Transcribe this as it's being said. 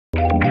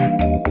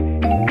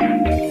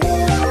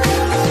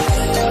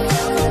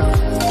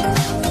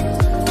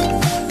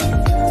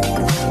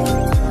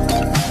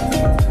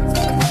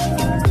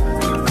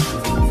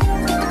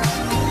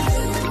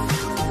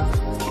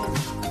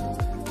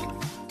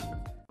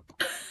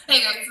Hey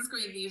guys, it's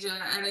Queendija,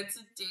 and in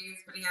today's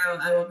video,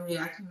 I will be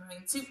reacting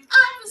to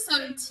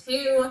episode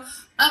 2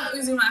 of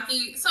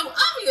Uzumaki. So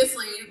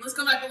obviously, let's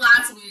go back to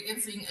last week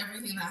and seeing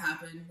everything that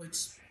happened,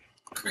 which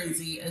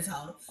crazy as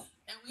hell.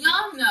 And we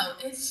all know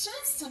it's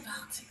just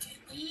about to get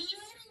a little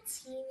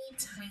teeny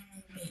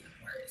tiny bit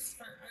worse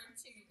for our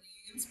two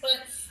leads. But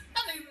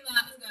other than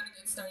that, we gotta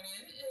get started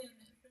in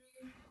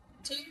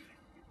 3, 2,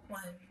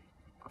 1,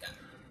 go.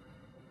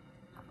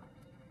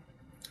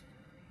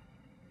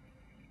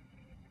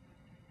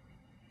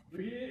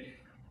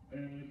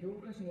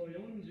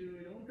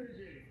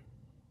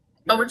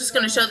 Oh, we're just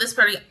gonna show this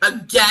party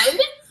again?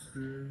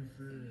 No!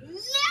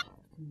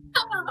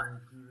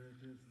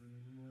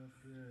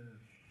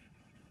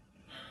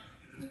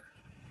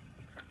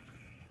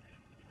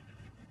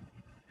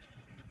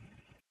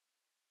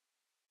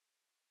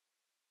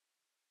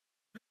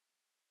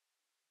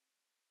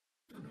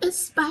 It's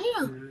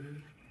Spiral.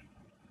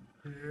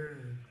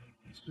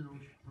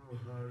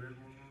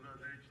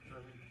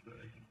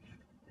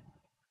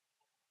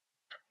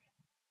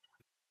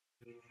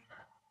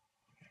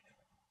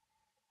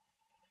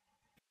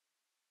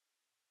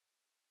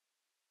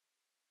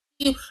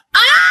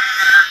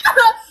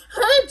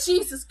 Oh,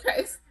 Jesus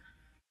Christ.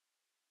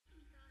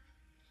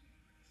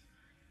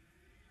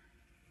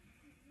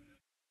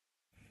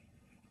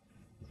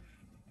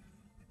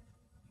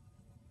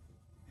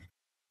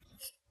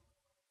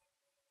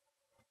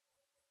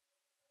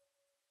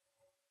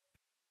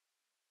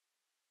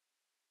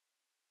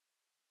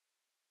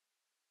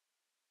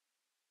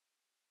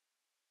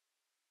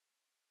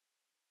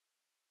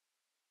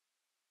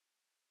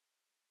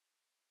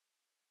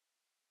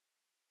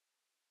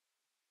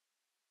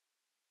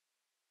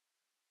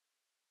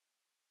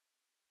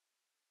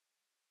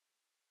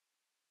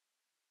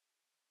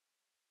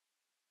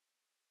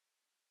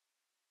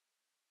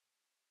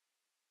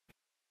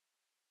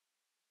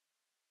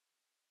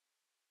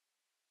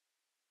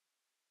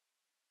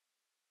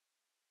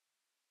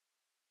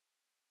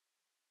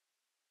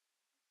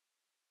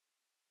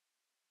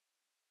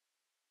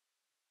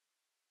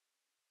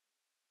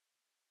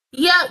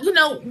 Yeah, you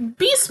know,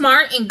 be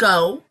smart and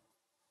go.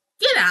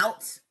 Get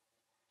out.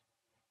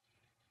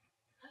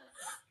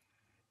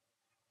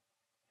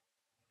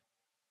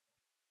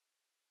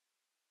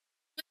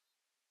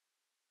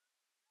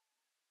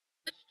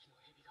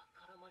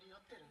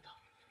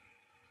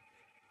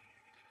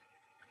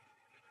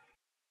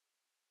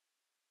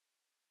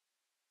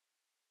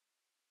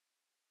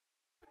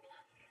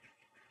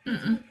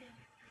 Mm-mm.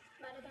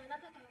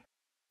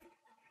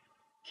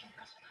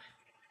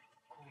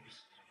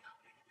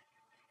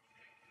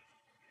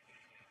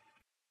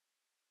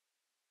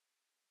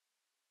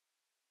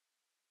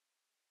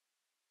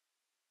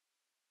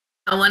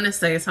 I want to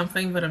say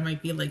something, but it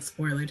might be like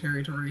spoiler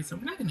territory, so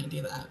we're not going to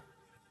do that.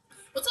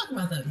 We'll talk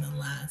about that in the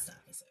last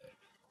episode.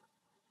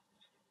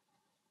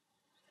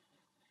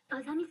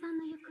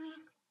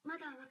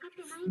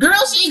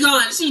 Girl, she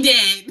gone. She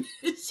dead.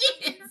 She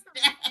is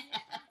dead.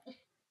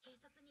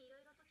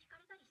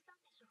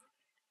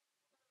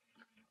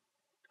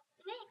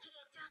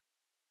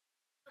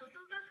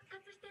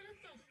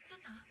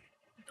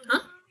 Huh?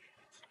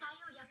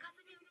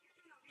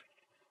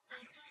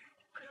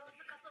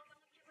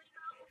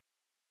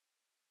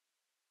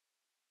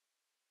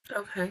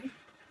 Okay.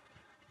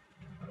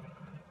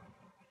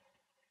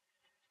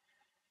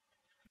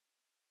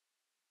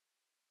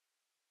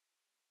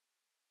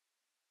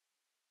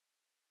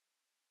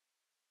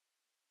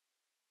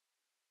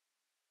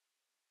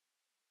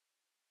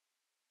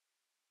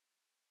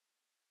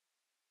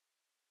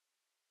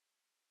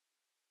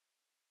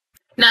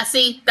 Now,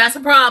 see, that's a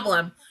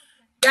problem.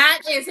 That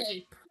is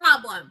a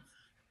problem.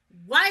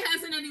 Why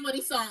hasn't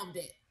anybody solved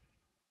it?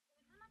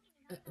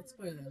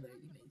 Spoiler alert,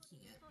 you can't.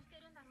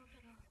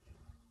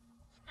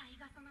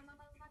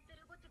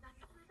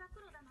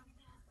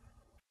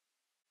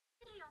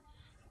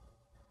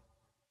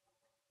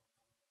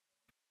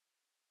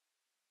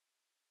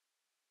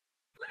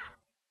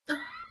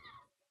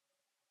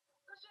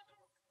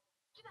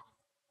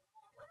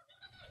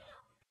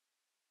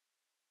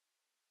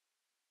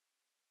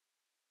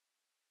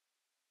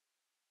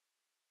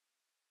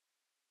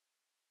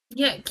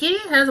 Yeah, Kitty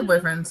has a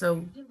boyfriend,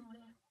 so.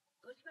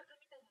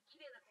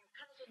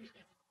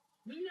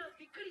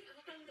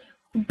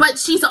 But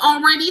she's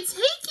already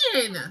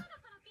taken.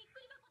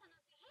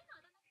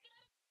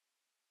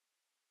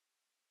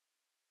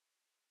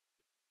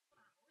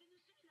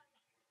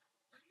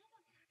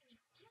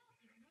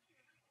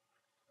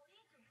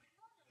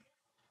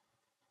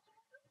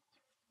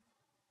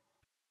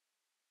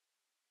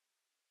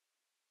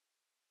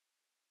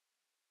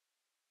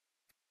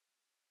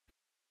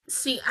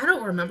 See, I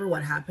don't remember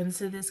what happens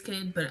to this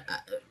kid, but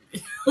we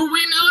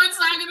know it's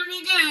not going to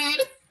be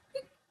good.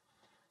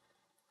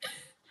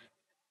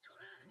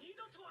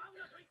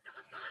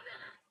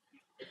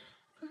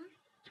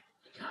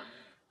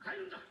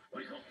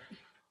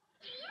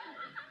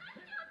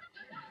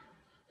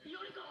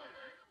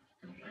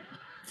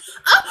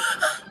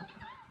 Oh!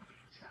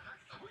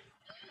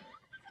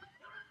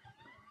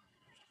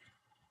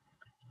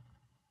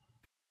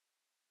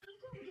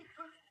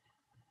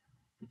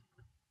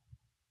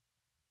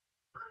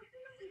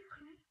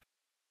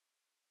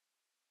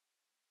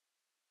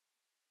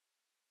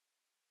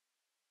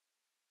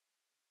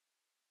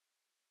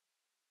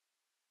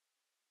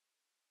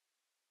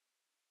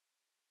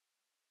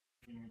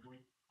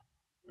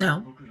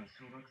 No.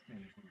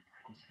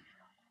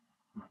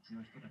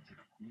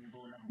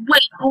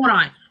 Wait, hold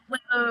on.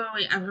 Wait.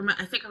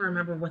 I think I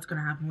remember what's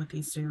going to happen with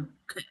these two.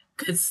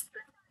 Because.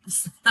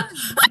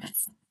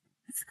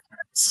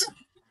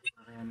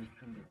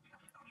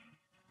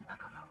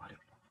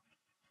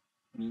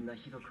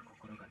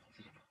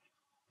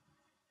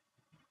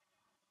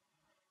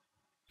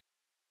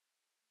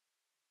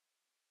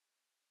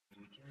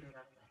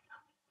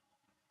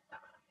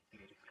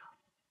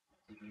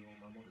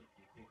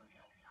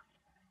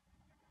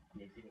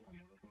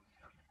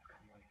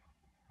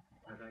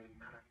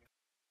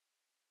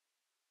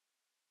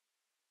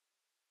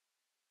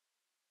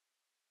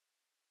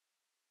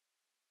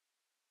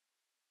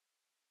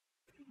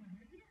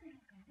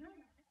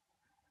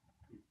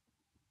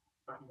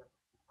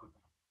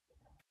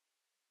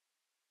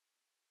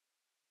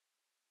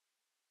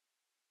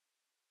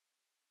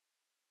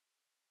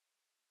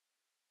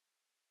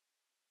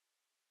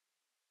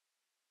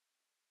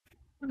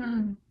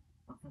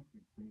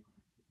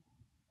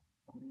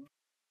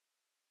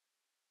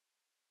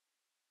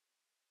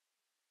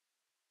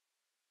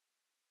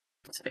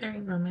 It's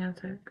very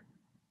romantic.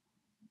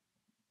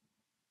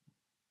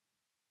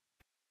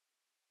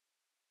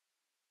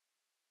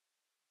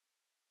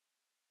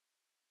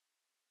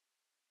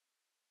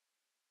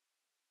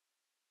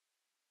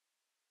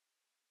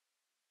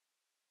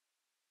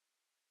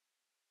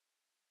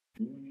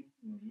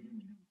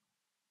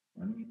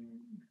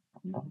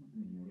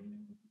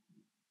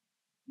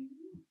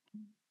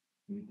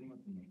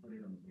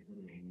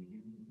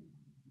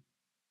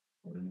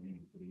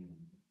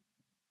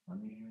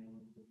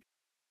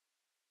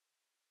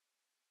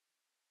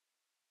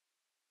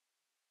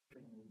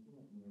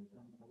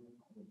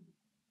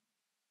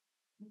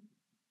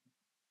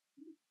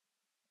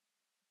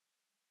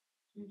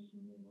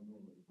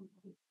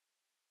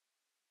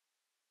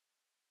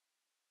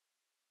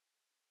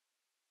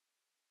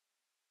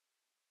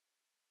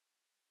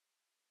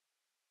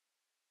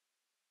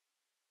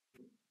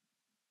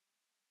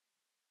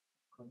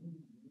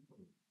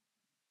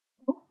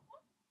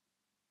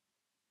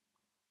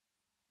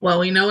 Well,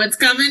 we know what's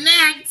coming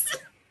next.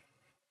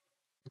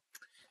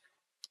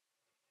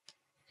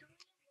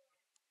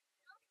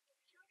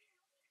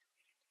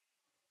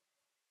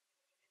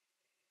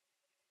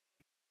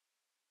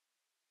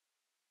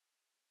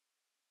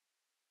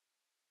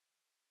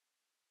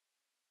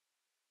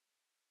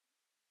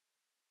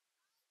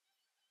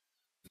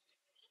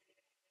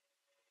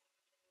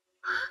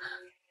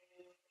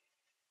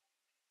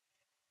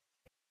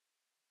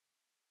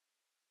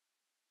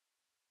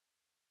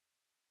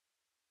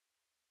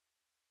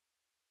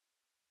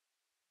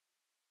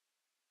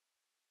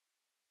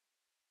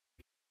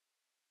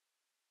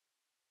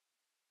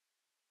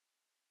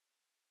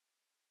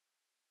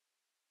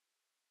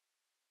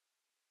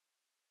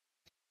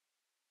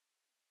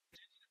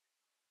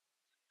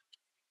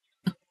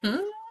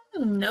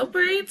 No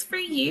braids for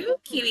you,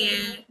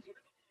 kitty.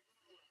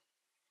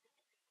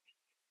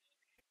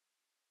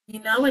 You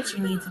know what you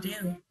need to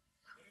do.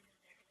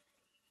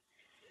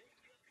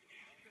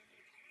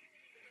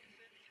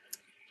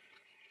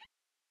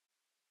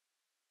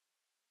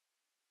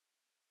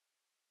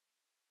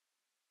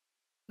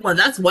 Well,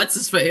 that's what's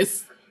his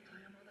face.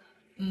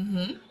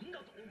 Mm-hmm.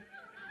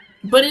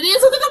 But it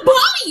is within the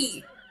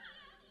body.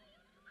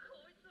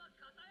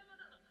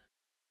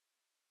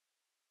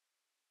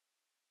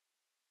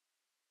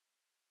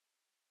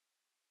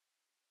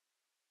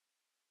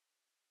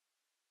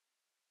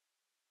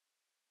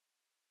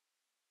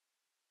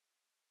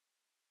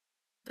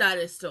 That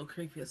is still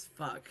creepy as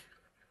fuck.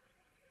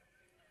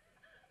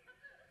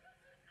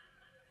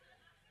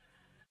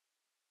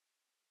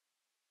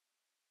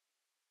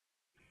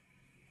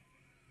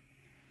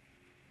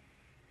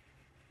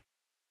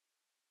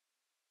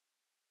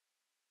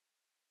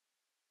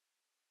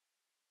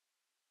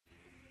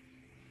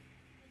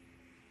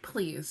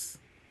 Please.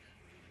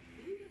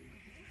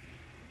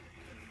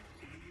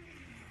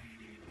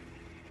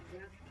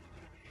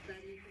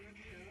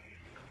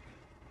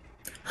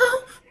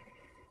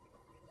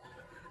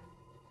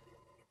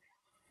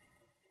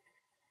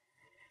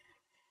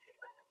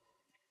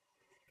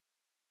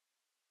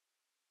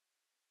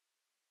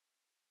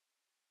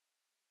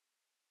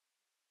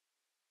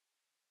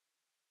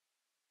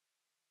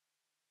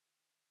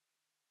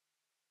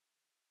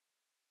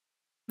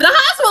 The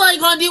hospital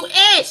ain't gonna do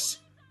ish.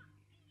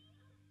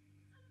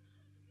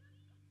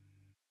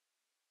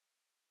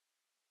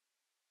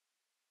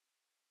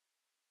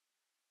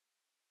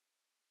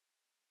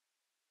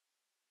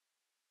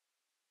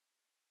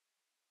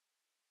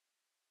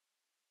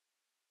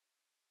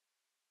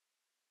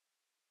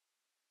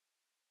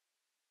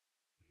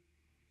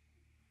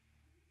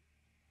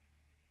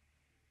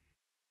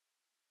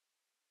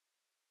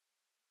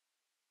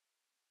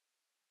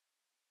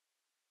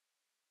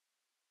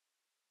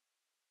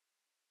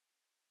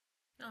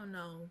 Oh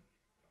no.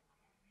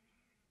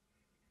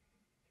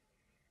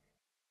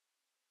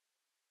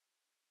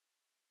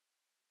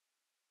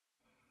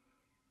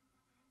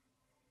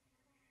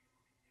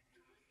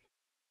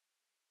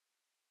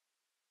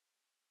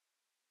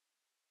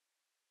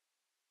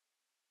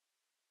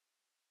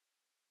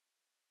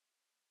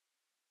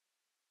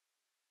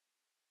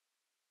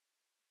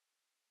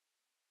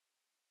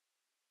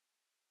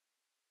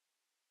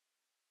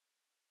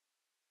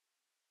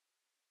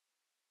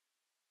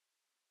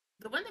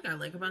 The one thing I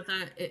like about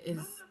that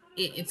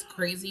it's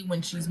crazy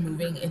when she's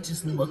moving. It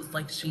just looks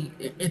like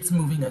it's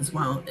moving as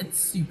well. It's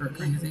super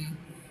crazy,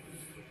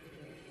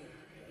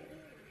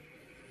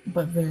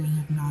 but very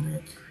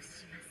hypnotic.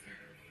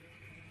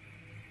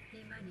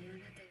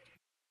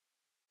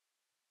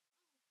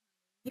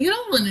 You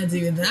don't want to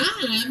do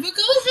that, but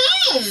go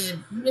ahead.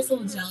 Miss a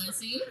little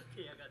jealousy.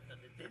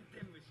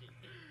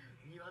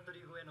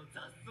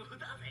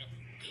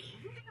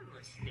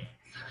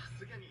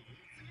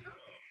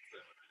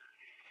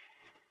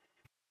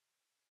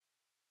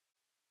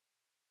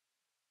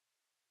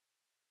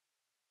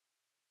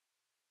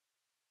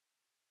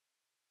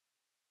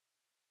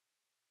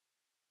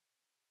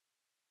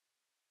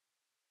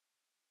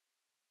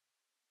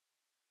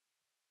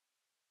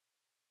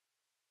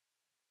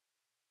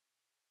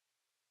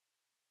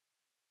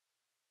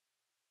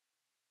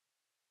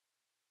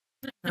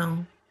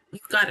 No, you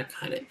gotta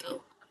cut it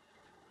though.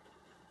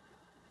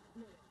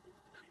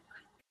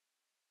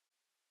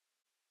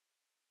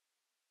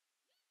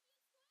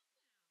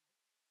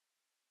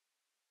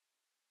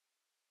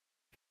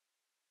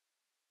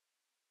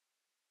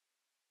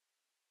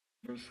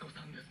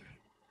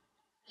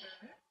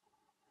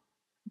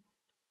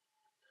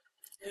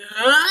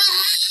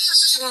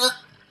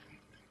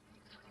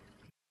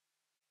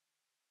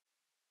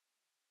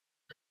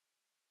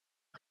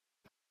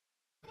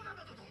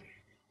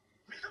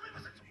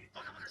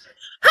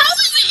 How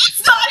is it?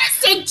 It's not a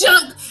sick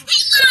joke. He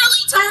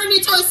literally turned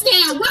into a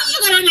snail. What are you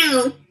gonna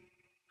do?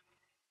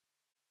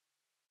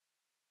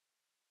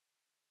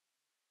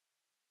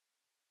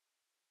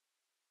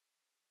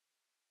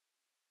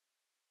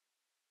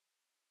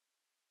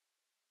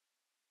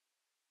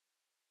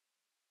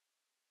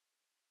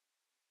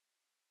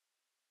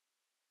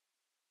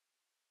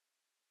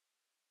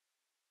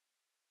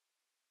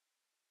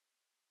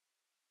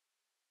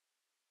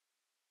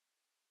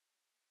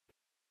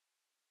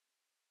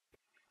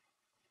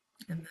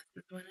 And this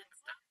is when it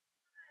stops.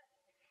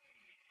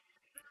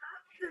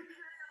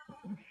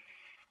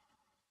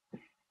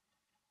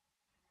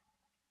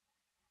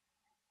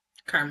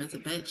 Karma's a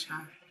bitch,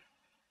 huh?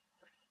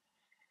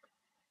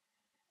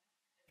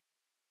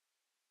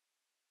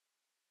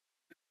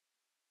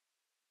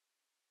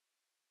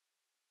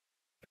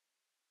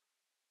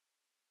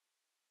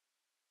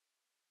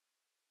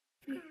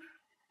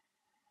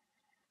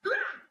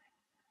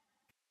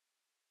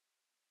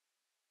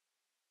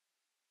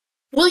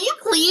 Will you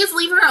please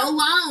leave her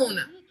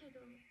alone?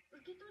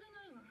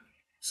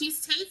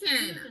 She's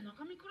taken.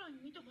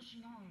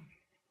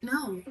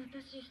 No.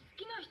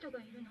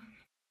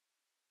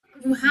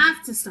 You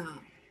have to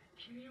stop.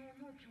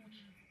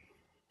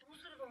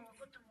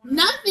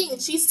 Nothing.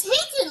 She's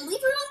taken.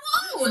 Leave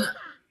her alone.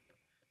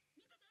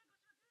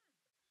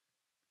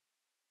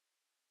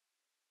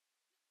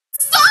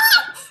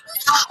 Stop!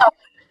 No!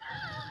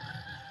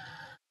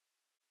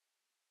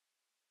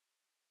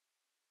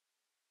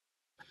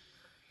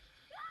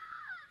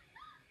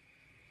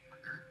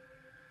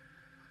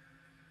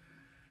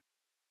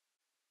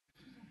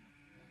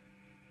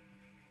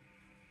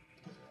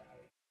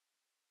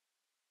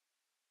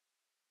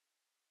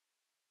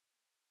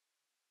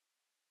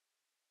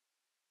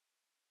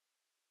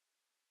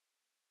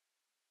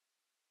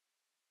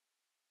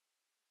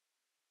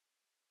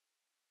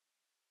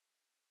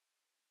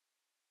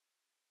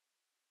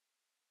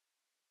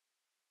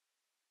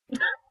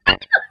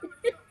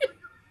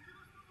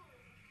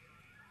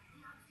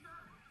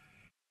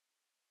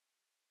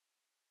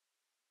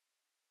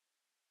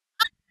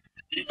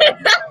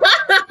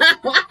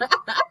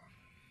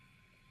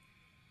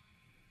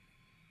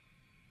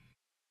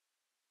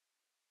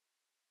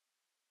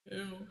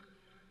 Ew.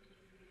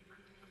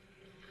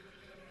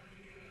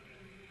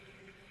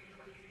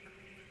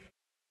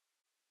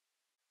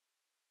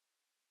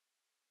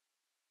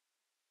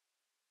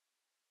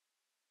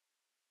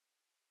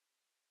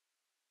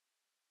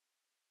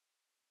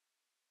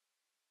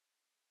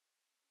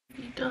 What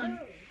have you done?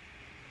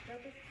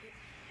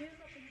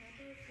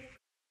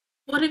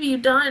 What have you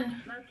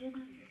done?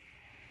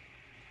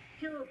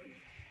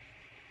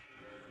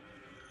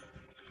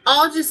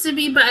 All just to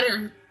be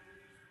better.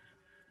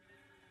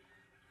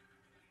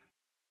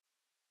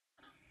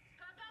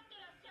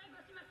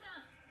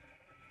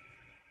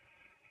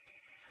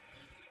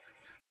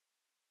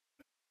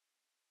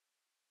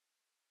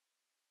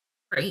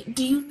 Right?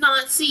 Do you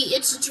not see?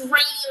 It's draining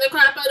the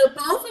crap out of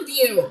both of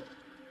you.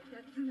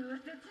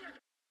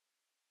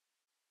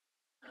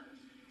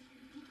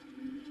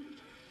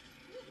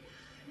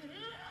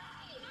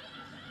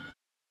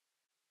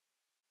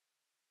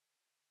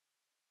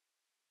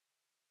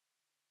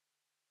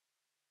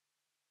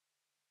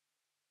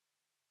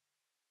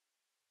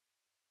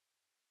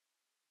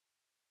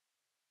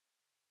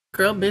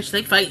 Girl, bitch,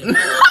 they fighting.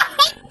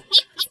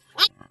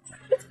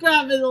 This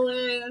crap is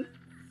hilarious.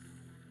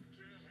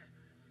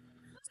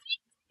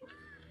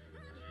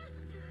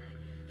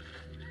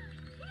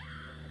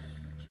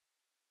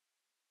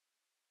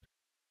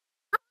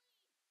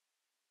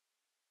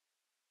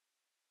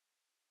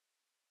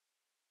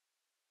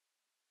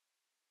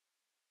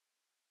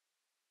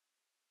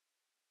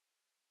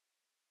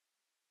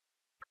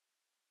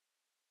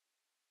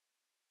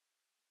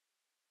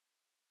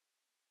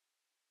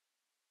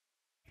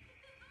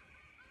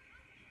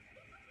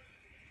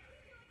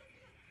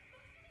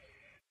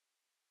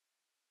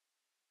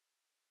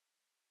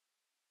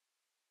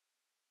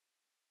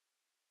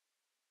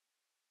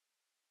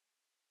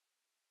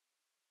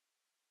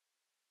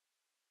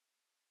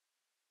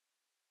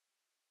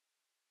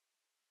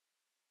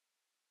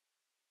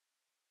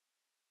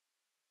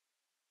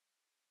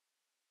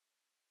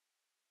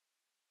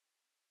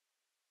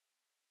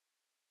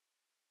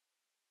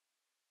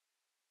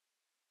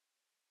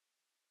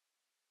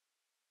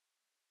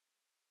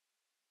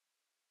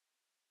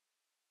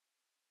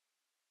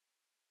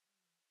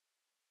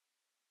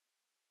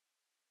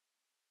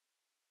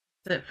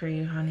 That's it for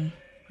you, honey.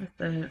 That's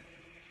it.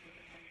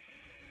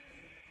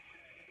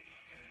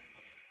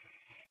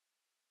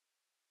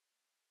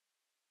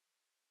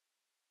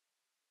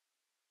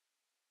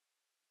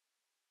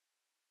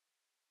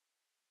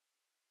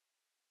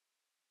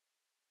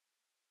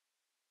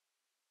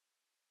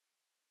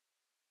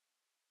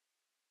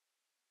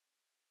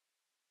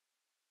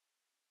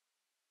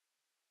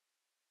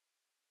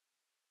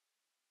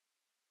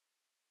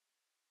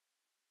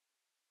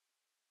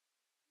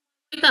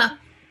 Wake up.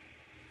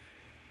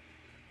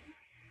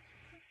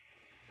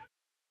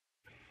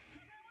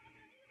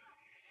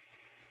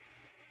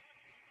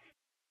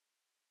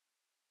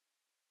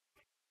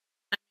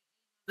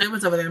 They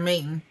was over there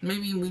mating.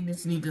 Maybe we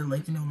just need to,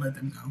 like, let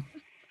them go.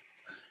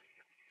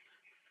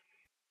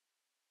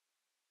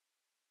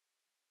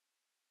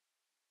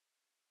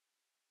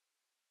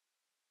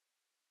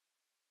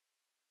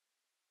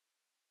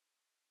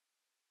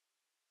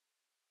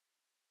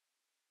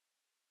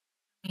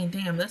 I mean,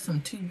 damn, that's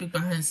some two big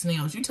behind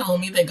snails. You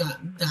telling me they got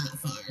that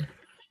far?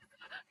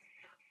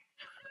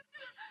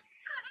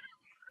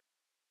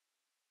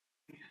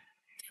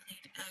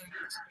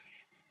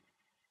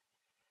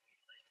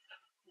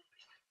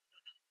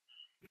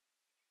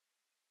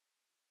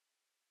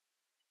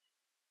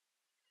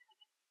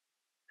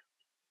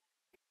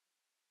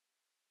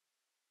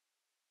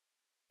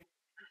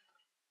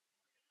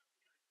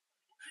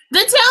 The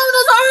town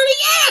is already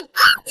in!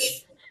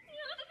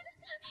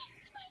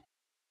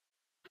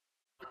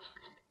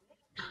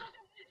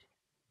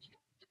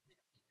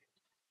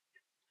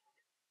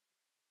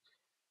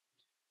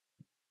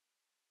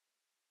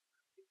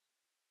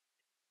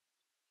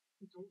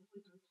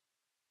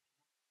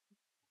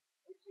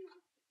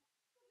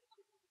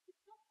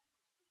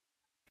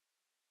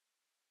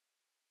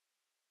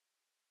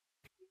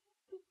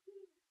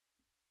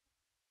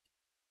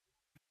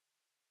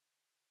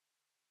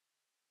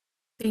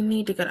 They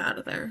need to get out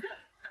of there.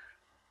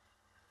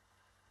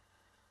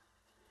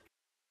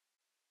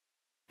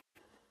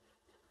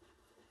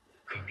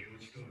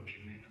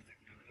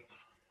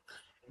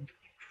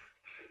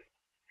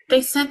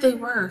 They said they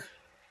were.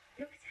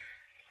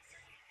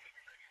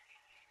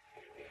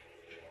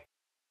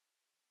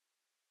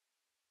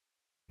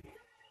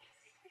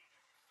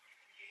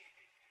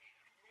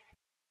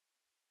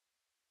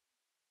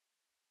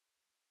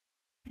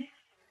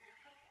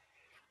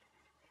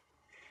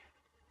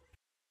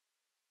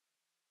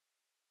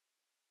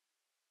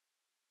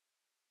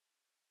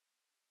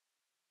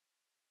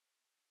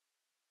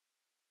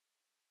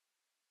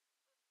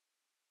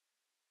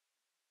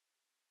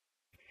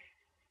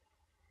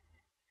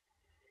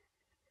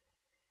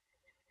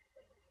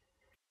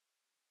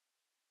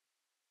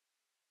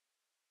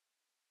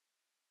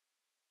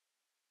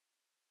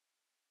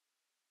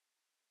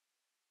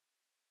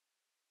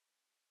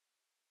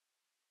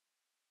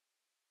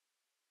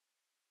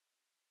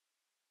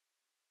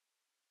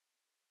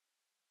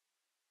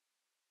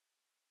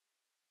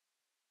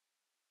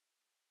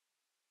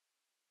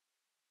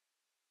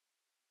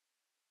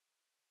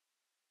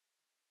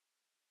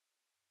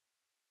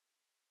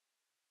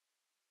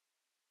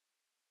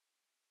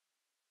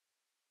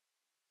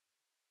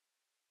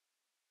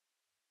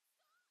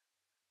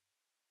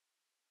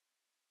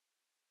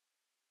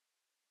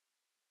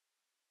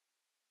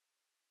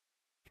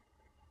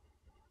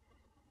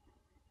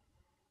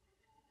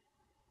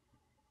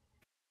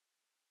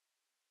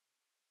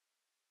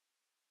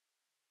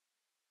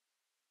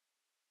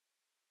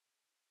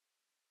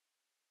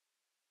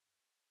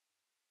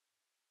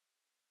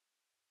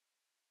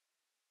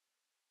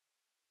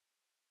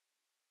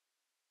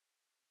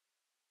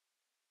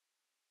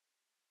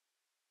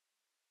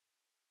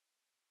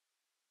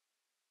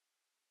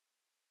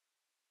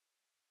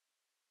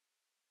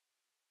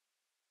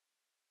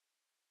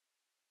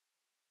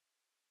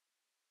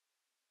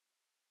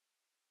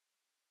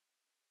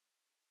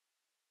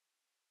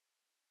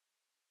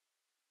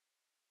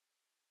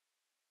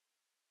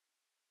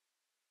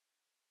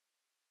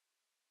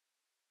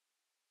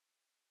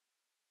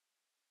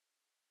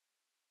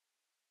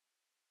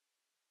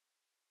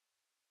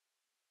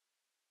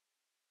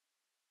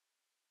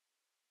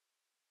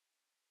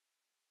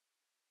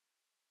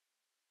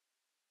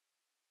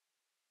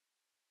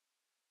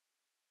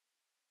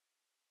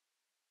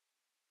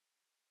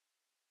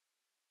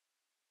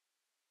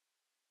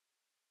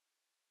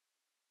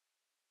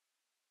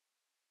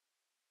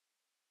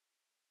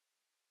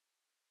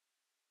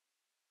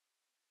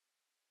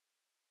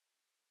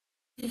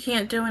 You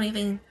can't do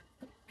anything.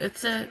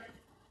 It's it.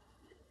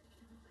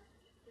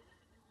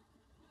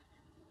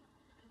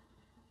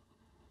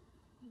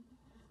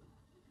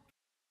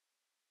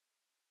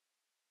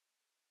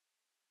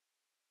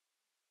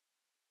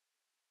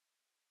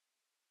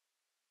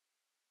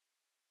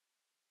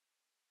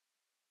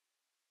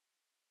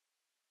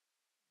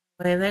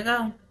 Away they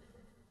go.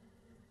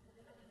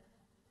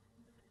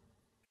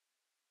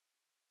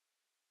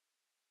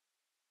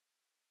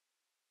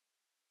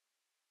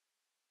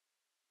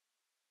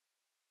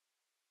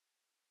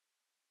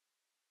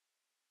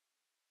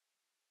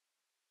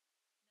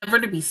 Never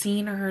to be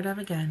seen or heard of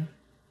again.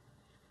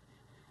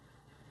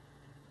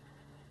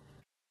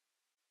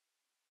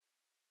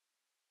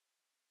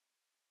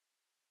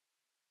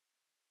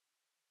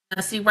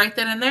 See right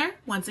then and there,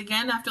 once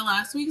again, after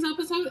last week's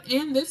episode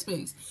and this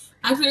week's.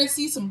 After I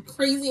see some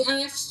crazy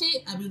ass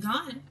shit, I'll be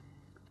gone.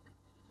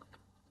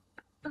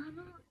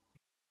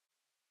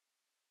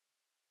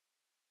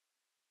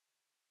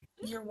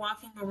 You're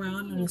walking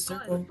around in a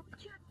circle,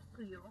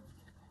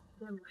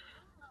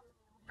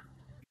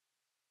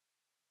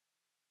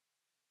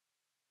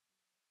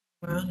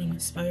 around in a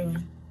spiral.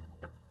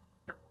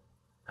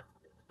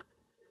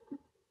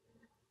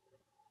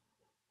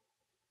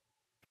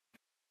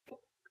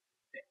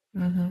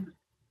 Mm-hmm.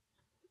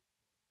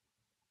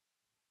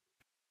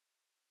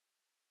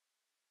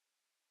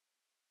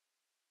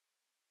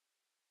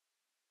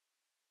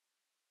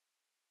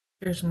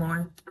 There's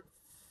more.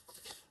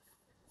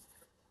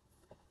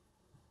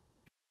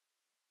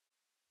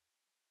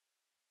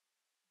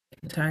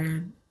 I'm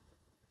tired.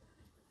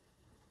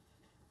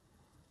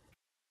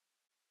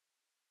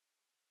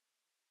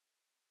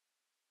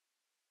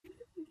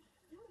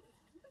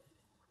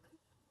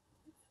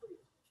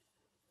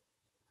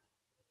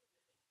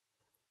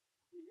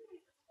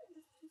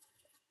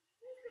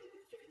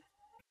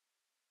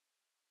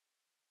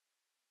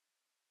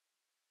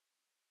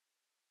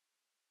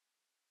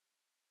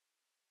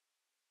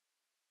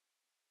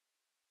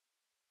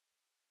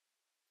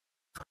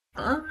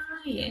 Oh,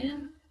 yeah.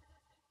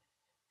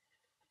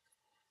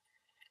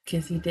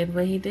 Because he did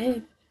what he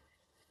did.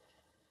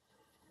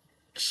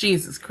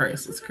 Jesus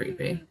Christ, it's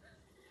creepy.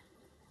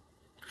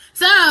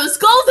 So,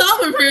 school's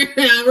over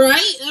for now,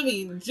 right? I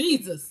mean,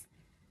 Jesus.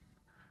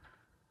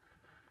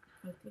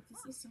 Where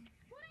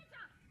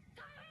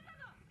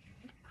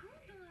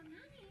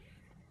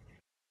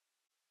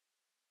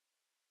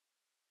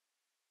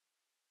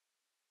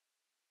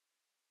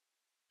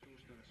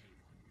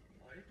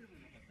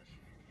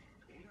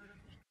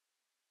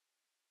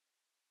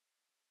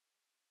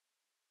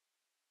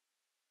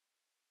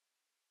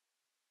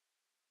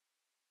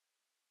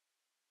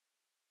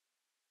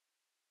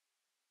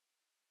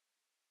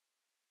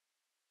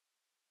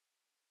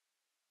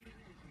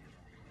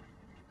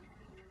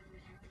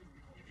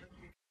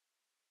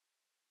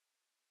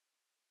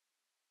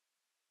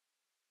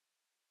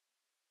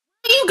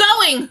are you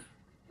going?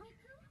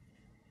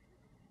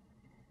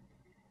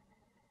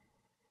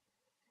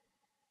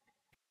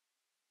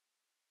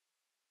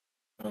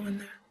 Go in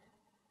there.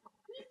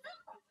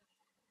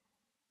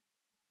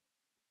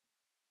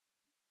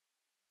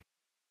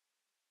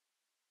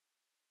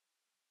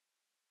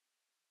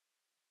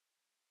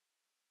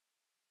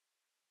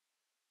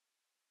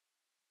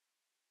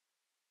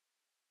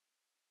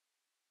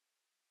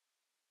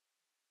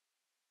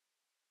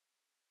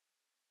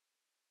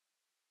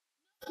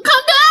 Come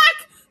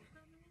back!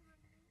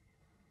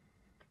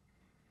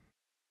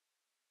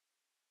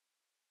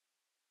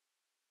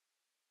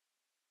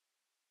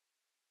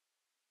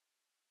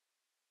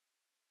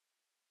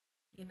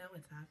 You know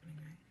what's happening,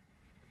 right?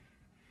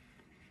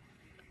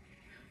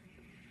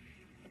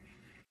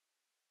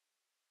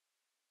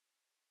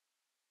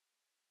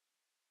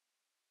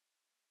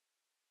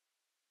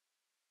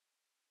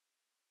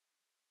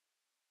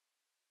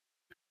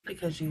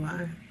 Because you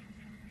are.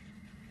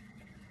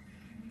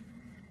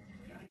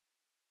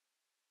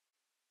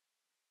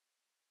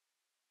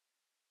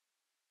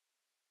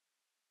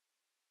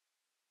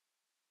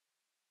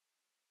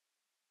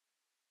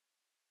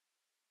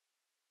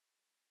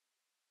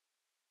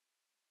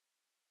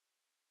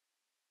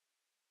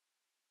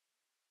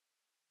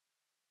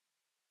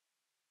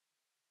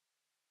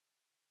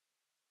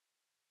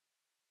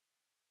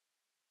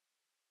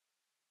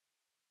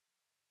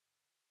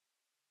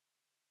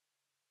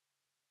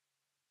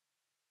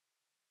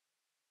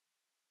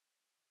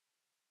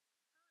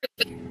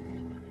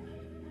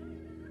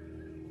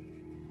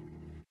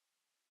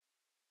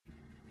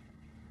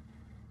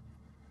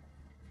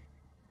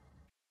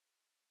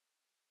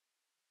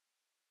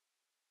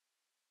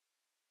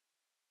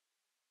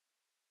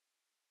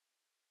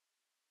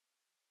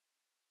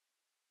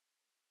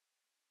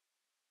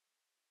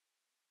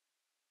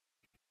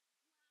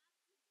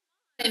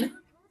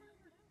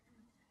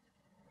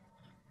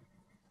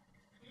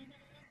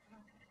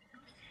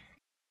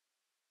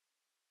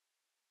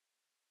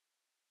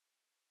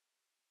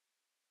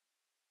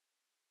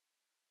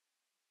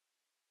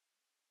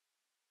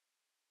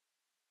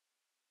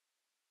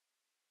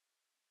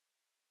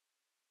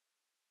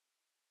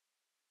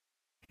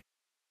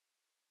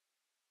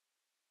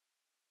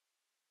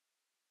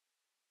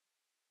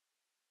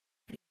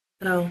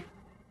 Go.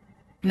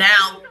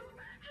 Now.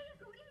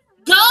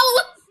 Go!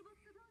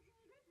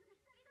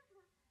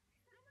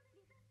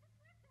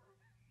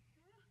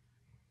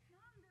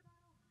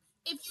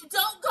 If you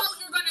don't go,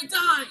 you're gonna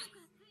die.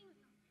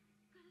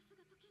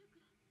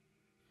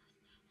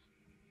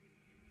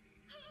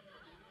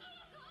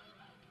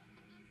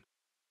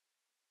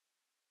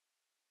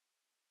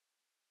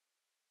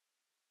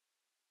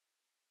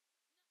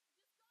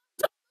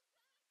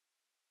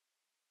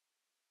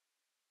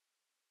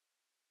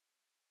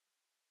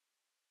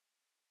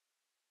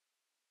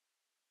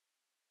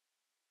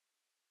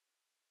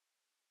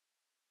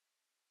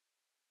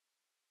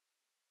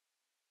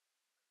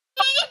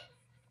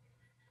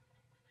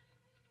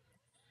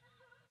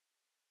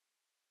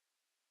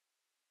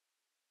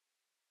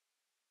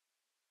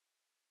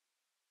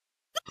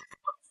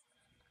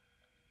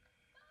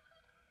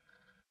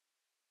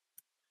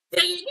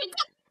 There you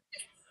go.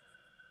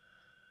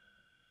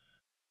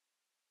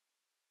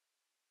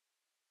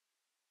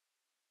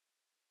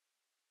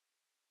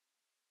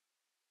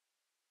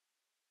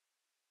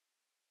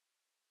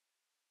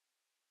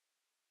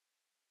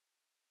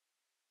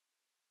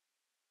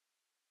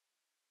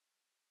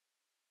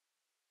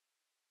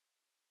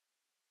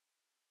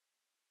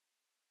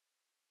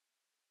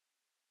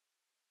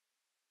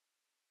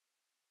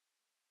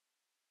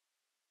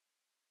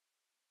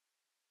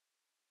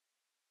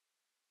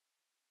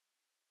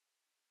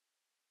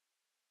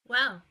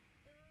 Wow.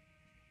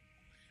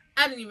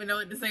 I didn't even know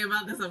what to say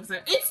about this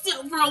episode. It's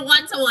still for a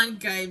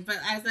 1-to-1 good, but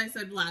as I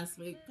said last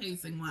week,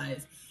 pacing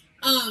wise,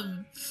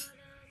 um,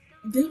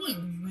 they went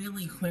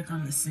really quick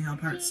on the snail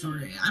part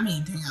story. I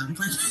mean, damn.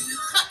 Like,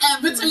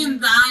 and between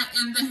that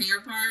and the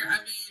hair part, I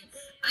mean,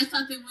 I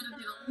thought they would have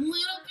did a little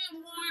bit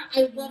more.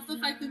 I love the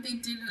fact that they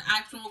did an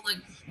actual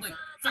like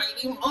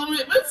fighting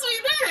moment between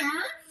the hair,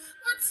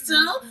 but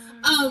still.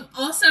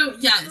 Also,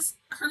 yes,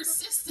 her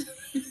sister,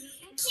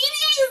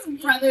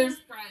 Kitty's brother's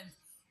friend.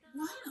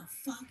 Why the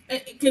fuck?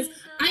 Because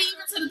I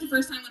even said it the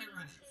first time when I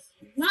read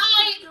it.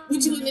 Why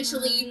would you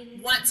initially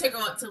want to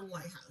go up to the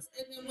lighthouse?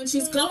 And then when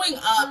she's going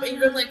up, and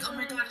you're like, oh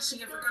my god, is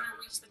she ever gonna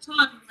reach the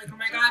top? You're like, oh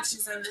my god,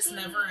 she's in this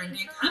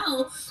never-ending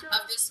hell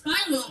of this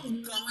spiral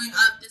going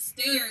up the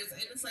stairs.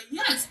 And it's like,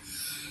 yes,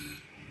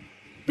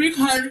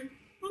 because,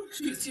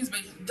 excuse me,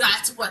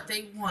 that's what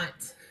they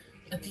want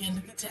at the end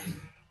of the day.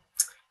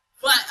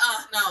 But,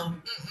 no,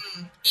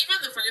 even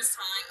the first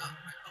time, oh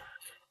my god.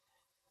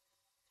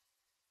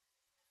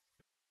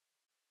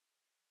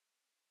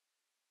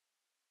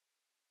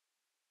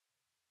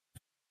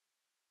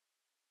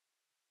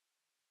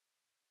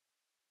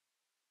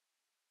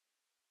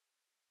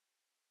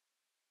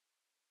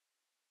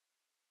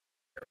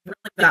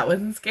 That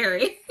wasn't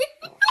scary.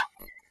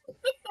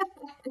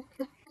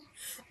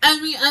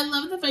 I mean, I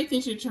love the fact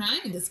that you're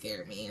trying to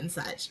scare me and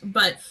such.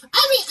 But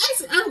I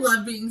mean, I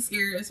love being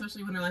scared,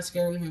 especially when I watch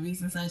scary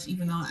movies and such.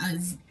 Even though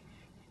as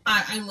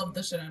I love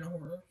the shit out of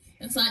horror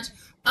and such.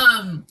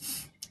 Um,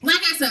 like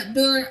I said,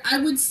 there I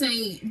would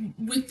say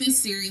with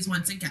this series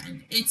once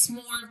again, it's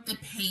more of the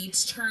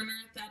page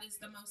turner that is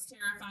the most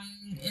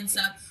terrifying and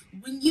stuff.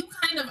 When you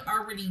kind of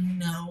already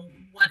know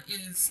what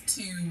is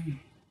to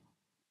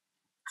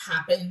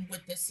happen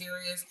with this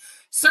series.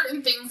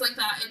 Certain things like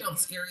that, it don't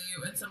scare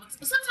you, and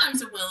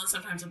sometimes it will, and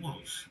sometimes it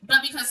won't.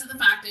 But because of the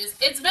fact is,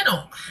 it's been a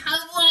hell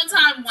of a long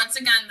time once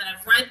again that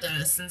I've read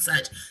this and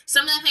such.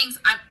 Some of the things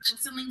I'm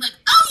instantly like,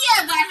 oh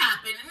yeah, that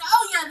happened, and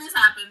oh yeah, this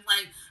happened.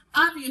 Like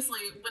obviously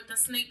with the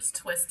snakes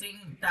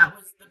twisting, that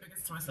was the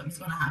biggest twist that was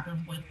going to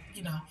happen with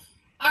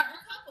our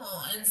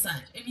couple and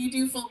such. And you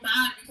do feel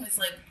bad because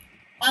like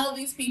all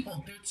these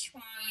people, they're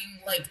trying,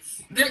 like,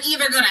 they're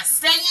either gonna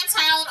stay in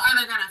town or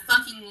they're gonna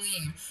fucking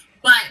leave.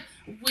 But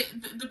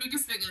the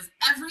biggest thing is,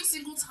 every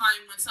single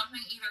time when something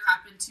either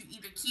happened to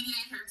either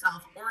Kirie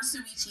herself or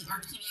Suichi,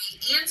 or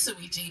Kirie and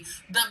Suichi,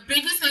 the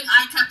biggest thing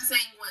I kept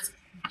saying was,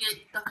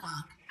 get the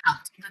fuck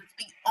out. That's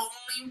the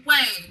only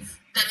way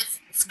that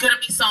it's gonna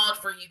be solid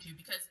for you two,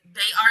 because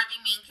they are the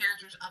main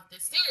characters of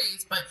this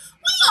series. But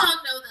we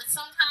all know that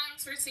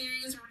sometimes for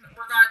series,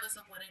 regardless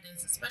of what it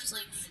is,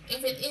 especially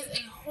if it is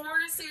a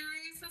horror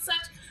series and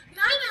such, 9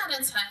 out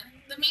of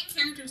 10, the main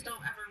characters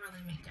don't ever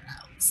really make it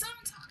out.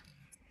 Sometimes,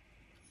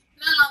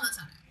 not all the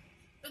time.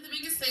 But the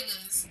biggest thing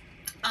is,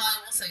 all I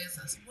will say is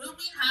this: will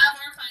we have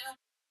our final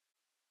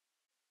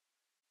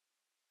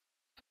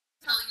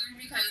tell you,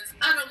 because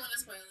I don't want to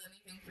spoil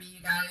anything for you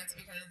guys,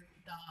 because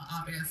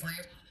obviously.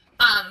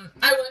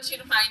 I want you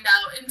to find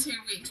out in 2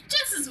 weeks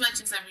just as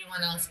much as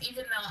everyone else,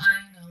 even though I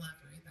know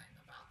everything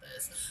about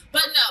this.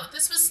 But no,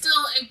 this was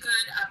still a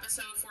good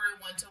episode for a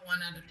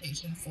 1-to-1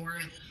 adaptation for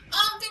it.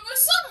 There were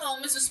some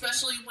moments,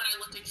 especially when I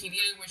looked at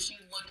Kirie, where she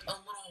looked a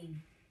little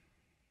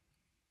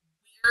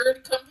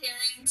weird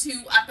comparing to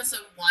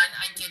episode one.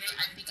 I get it.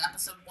 I think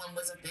episode one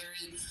was a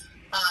very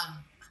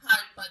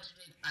high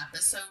budgeted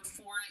episode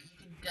for it. You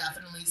can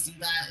definitely see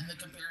that in the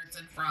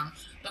comparison from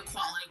the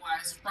quality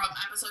wise from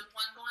episode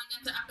one going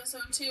into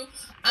episode two.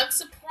 I'm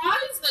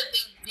surprised that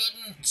they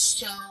didn't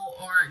show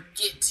or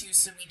get to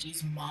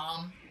Suichi's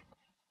mom.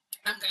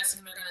 I'm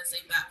guessing they're gonna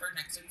save that for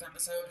next week's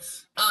episode.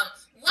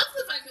 Love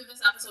the fact that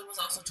this episode was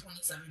also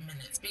 27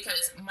 minutes,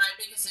 because my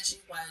biggest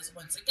issue was,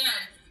 once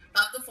again,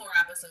 of the 4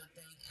 episode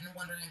thing, and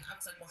wondering, I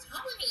was like, well,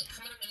 how many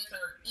minutes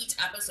are each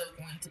episode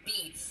going to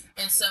be?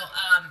 And so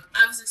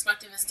I was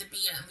expecting this to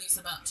be at least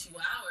about 2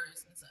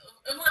 hours. And so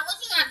if we're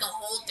looking at the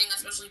whole thing,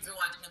 especially if you're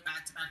watching it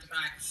back to back to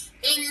back,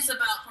 it is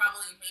about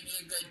probably maybe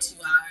a good 2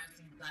 hours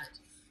and such.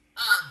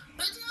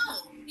 But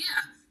no,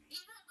 yeah,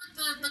 even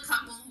with the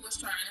couple who was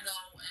trying to go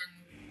and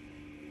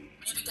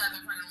be together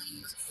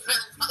finally.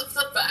 I love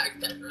the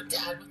fact that her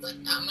dad was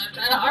like, no, I'm gonna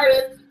try to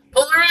artist,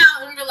 pull her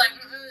out, and be like,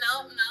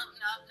 no,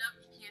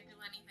 you can't do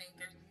anything.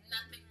 There's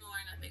nothing more,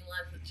 nothing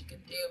less that you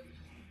can do.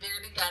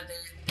 They're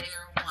together,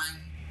 they're one.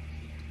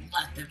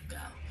 Let them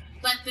go.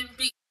 Let them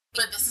be.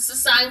 But this is a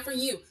sign for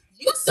you.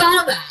 You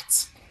saw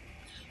that.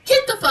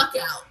 Get the fuck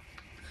out.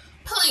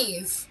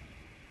 Please.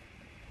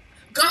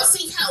 Go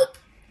seek help.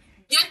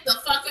 Get the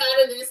fuck out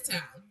of this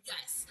town.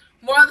 Yes.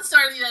 More on the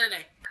story the other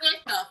day.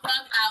 Get the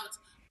fuck out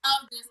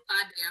of this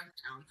goddamn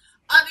town.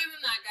 Other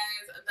than that,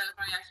 guys, that's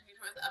my reaction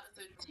towards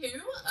episode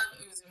 2 of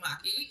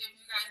Uzumaki. If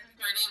you guys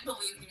enjoyed it,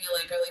 please give me a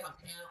like, really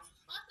helps me out.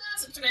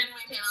 Also, subscribe to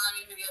my channel. I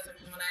make videos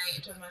every when I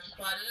enter the Mush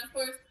Squad. And of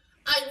course,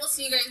 I will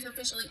see you guys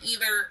officially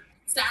either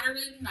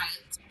Saturday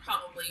night,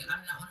 probably.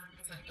 I'm not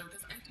 100% sure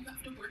because I do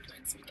have to work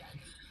next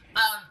weekend.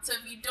 So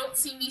if you don't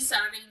see me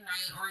Saturday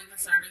night or even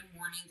Saturday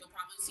morning, you'll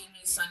probably see me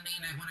Sunday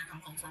night when I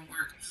come home from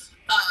work.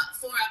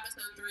 For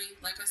episode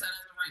 3, like I said,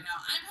 as of right now,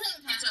 I'm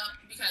playing catch up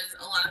because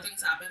a lot of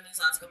things happened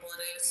these last couple of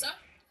days. So,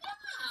 yeah.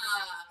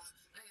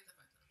 I hate the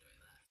fact that I'm doing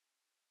that.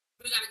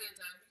 We gotta get it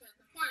done because,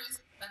 of course,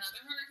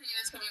 another hurricane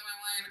is coming my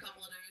way in a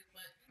couple of days.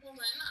 But until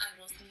then, I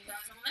will see you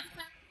guys on the next